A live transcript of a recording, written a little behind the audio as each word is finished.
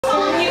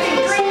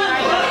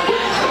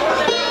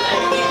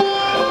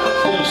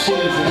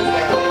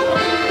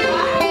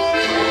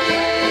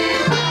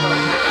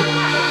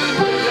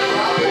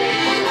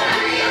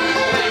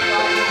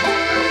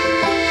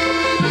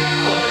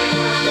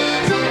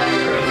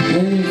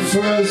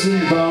Frozen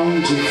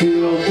bones, you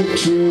feel the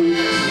truth.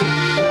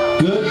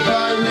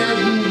 Goodbye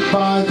written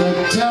by the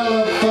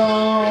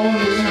telephone,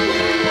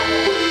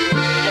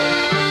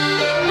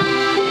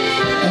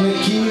 and a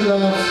key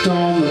left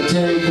on the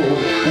table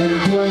in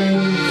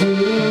plain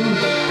view.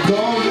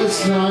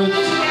 Coldest night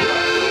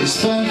you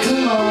spent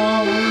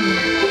alone,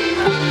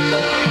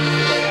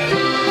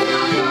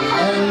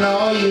 and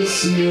all you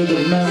see are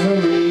the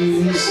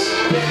memories.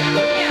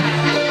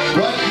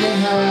 What you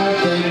had,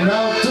 they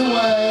melt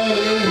away.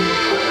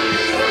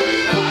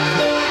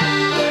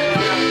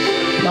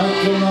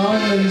 Like a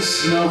lonely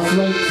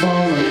snowflake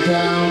falling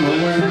down a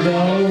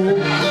window,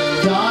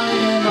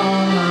 dying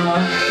on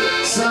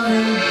a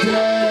sunny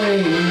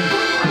day.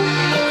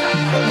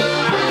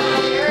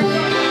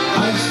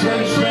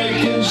 Icebergs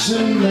breaking,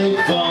 soon they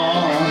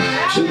fall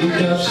to the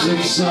depths of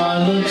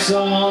silence.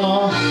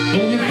 All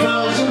in your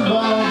frozen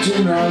bones,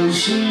 you know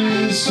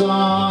she's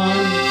gone.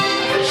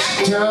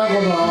 She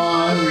traveled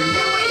on.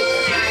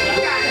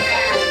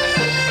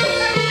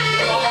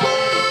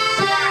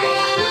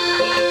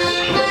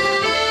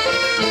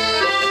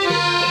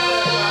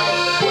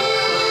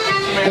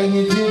 And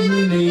you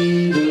didn't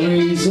need a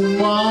reason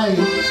why.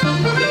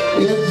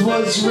 It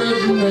was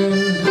written in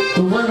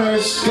the winter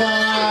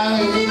sky.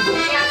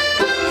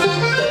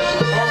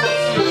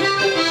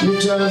 You're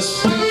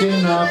just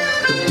picking up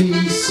the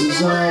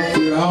pieces of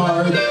your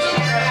heart,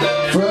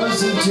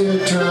 frozen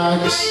tear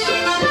tracks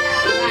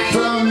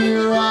from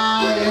your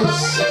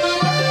eyes.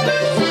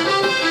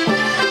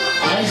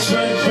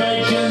 Icebergs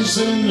breaking,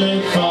 soon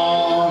they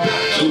fall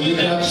to the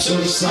depths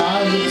of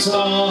silence.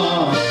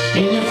 All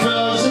in your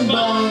frozen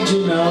bones,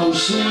 you know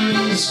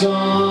she's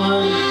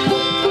gone.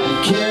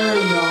 You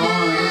carry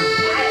on.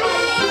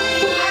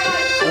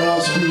 What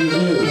else can you do?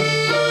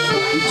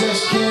 You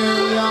just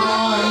carry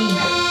on.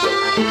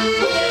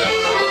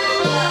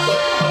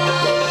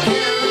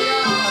 Carry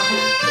on.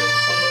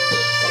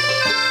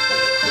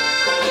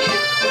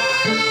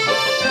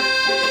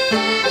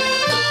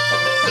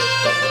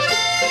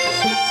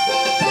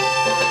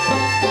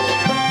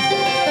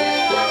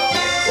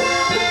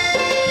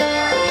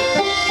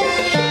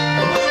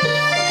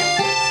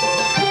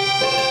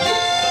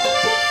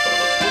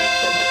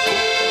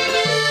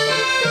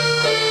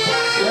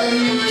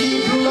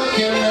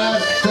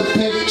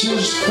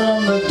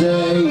 From the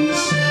days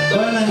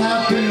when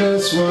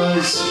happiness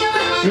was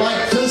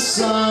like the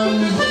sun,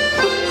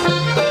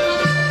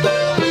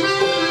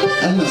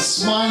 and the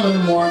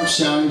smiling warmth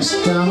shines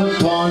down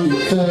upon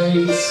your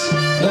face,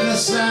 and the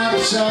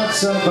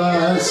snapshots of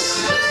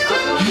us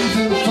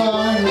having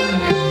fun.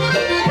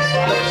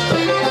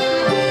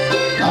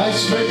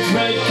 Icebergs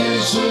breaking,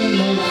 soon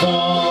they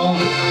fall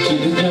to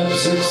the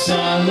depths of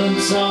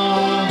silence.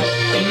 All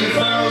in your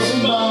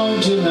frozen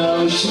bones, you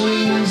know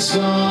she's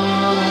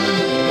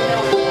gone.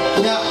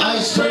 Now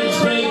icebergs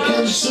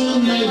breaking,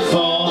 soon they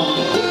fall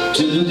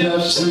to the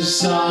depths of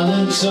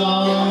silence.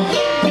 All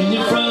in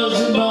your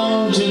frozen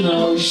bones, you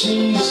know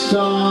she's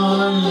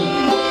gone.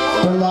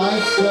 But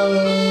life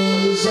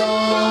goes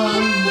on.